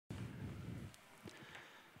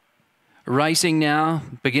Racing now,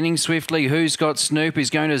 beginning swiftly. Who's Got Snoop is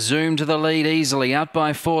going to zoom to the lead easily. Out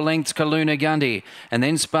by 4 lengths, Kaluna-Gundy. And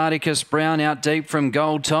then Spartacus Brown out deep from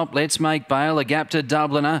Gold Top. Let's Make Bail, a gap to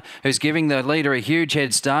Dubliner, who's giving the leader a huge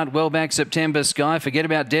head start. Well back September Sky. Forget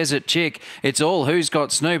about Desert Chick. It's all Who's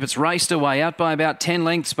Got Snoop. It's raced away. Out by about 10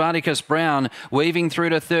 lengths, Spartacus Brown. Weaving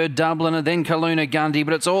through to third, Dubliner, then Kaluna-Gundy.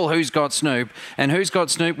 But it's all Who's Got Snoop. And Who's Got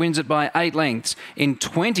Snoop wins it by 8 lengths in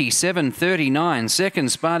 27.39. Second,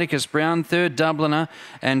 Spartacus Brown. Third, Dubliner,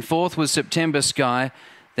 and fourth was September Sky.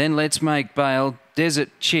 Then Let's Make Bail,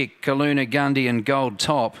 Desert Chick, Kaluna-Gundy and Gold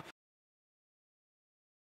Top.